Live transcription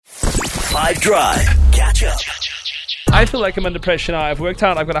5 Drive. Catch up. I feel like I'm under pressure now. I've worked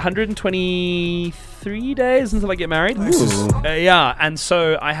out I've got 123 days until I get married. And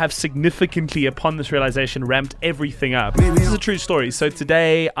so I have significantly, upon this realization, ramped everything up. This is a true story. So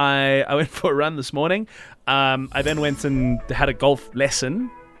today I went for a run this morning. I then went and had a golf lesson.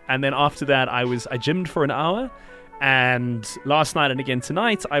 And then after that, I gymmed for an hour. And last night and again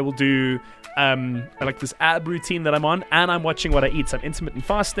tonight, I will do like this ab routine that I'm on. And I'm watching what I eat. So I'm intermittent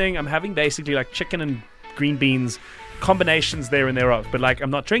fasting. I'm having basically like chicken and green beans combinations there and thereof, but like I'm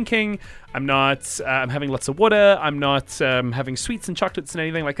not drinking, I'm having lots of water, I'm not having sweets and chocolates and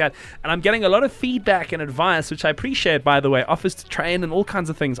anything like that, and I'm getting a lot of feedback and advice, which I appreciate, by the way, offers to train and all kinds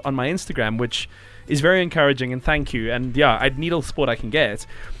of things on my Instagram, which is very encouraging, and thank you. And yeah, I'd need all the support I can get.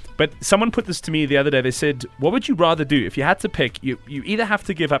 But someone put this to me the other day. They said, what would you rather do if you had to pick? You either have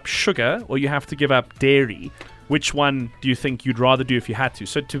to give up sugar or you have to give up dairy. Which one do you think you'd rather do if you had to?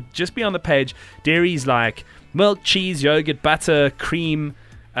 So to just be on the page, dairy's like milk, cheese, yogurt, butter, cream,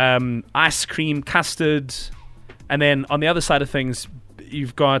 ice cream, custard. And then on the other side of things,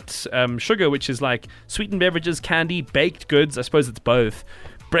 you've got sugar, which is like sweetened beverages, candy, baked goods. I suppose it's both.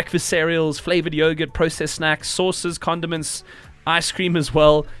 Breakfast cereals, flavored yogurt, processed snacks, sauces, condiments, ice cream as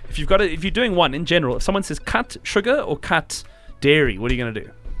well. If you're doing one in general, if someone says cut sugar or cut dairy, what are you going to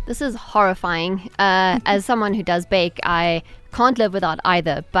do? This is horrifying. As someone who does bake, I can't live without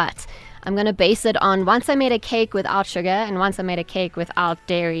either, but I'm going to base it on once I made a cake without sugar and once I made a cake without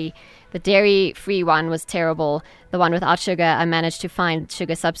dairy. The dairy-free one was terrible. The one without sugar, I managed to find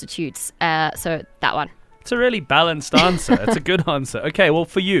sugar substitutes. So that one. It's a really balanced answer. It's a good answer. Okay, well,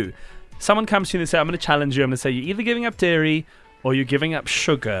 for you, someone comes to you and they say, I'm going to challenge you. I'm going to say you're either giving up dairy or you're giving up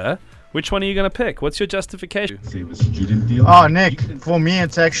sugar. Which one are you going to pick? What's your justification? Oh, Nick, for me,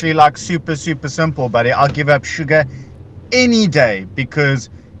 it's actually like super, super simple, buddy. I'll give up sugar any day because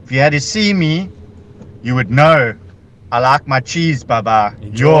if you had to see me, you would know I like my cheese, baba.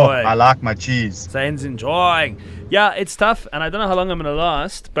 I like my cheese. Zane's enjoying. Yeah, it's tough, and I don't know how long I'm going to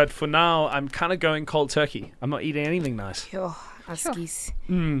last, but for now, I'm kind of going cold turkey. I'm not eating anything nice. Askies.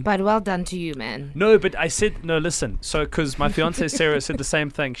 But well done to you, man. No, but I said, no, listen. So, because my fiance Sarah said the same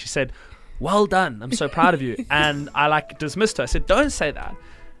thing. She said, well done. I'm so proud of you. And I dismissed her. I said, don't say that.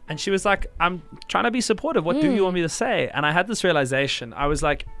 And she was like, I'm trying to be supportive. What do you want me to say? And I had this realization. I was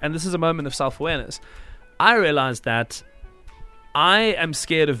like, and this is a moment of self-awareness. I realized that I am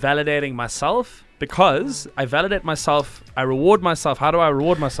scared of validating myself because I validate myself, I reward myself. How do I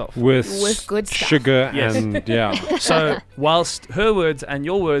reward myself? With good stuff. Sugar Yes. and yeah. So whilst her words and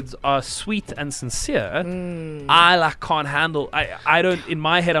your words are sweet and sincere, I can't handle. I don't. In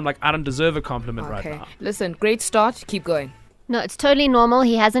my head, I'm like, I don't deserve a compliment right now. Listen, great start. Keep going. No, it's totally normal.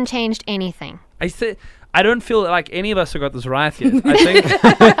 He hasn't changed anything. I don't feel like any of us have got this right yet.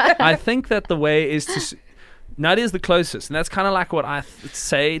 I think that the way is to. Nadia is the closest, and that's kind of like what I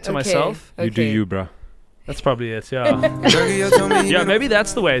say to myself. You do you, bro. That's probably it, yeah. Yeah, maybe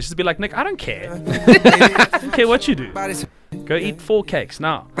that's the way. It's just be like, Nick, I don't care. I don't care what you do. Go eat 4 cakes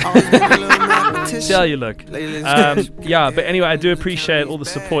now. See how you look. Yeah, but anyway, I do appreciate all the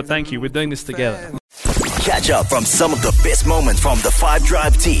support. Thank you. We're doing this together. Catch up from some of the best moments from the 5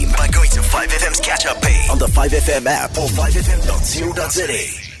 Drive team by going to 5FM's catch-up page on the 5FM app or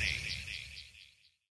 5FM.co.za.